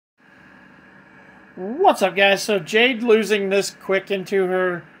What's up, guys? So Jade losing this quick into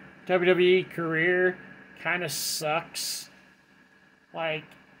her WWE career kind of sucks. Like,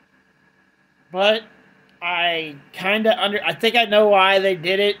 but I think I know why they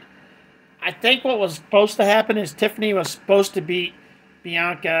did it. I think what was supposed to happen is Tiffany was supposed to beat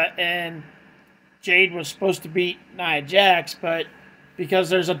Bianca and Jade was supposed to beat Nia Jax, but because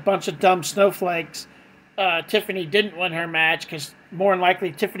there's a bunch of dumb snowflakes, Tiffany didn't win her match because more than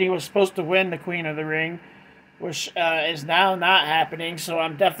likely Tiffany was supposed to win the Queen of the Ring, which is now not happening. So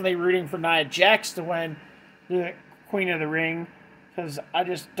I'm definitely rooting for Nia Jax to win the Queen of the Ring because I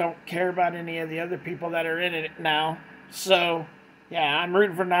just don't care about any of the other people that are in it now. So yeah, I'm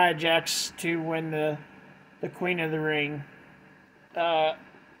rooting for Nia Jax to win the Queen of the Ring.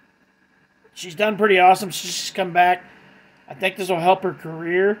 She's done pretty awesome. She's just come back. I think this will help her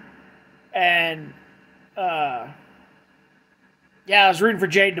career. And yeah, I was rooting for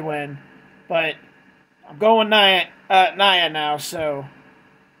Jade to win, but I'm going Nia now. So,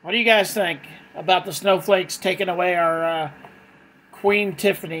 what do you guys think about the snowflakes taking away our Queen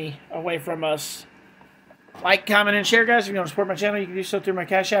Tiffany away from us? Like, comment, and share, guys. If you want to support my channel, you can do so through my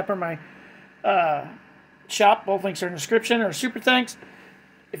Cash App or my shop. Both links are in the description, or super thanks.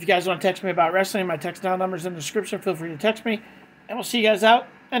 If you guys want to text me about wrestling, my text down number is in the description. Feel free to text me, and we'll see you guys out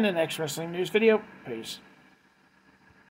in the next wrestling news video. Peace.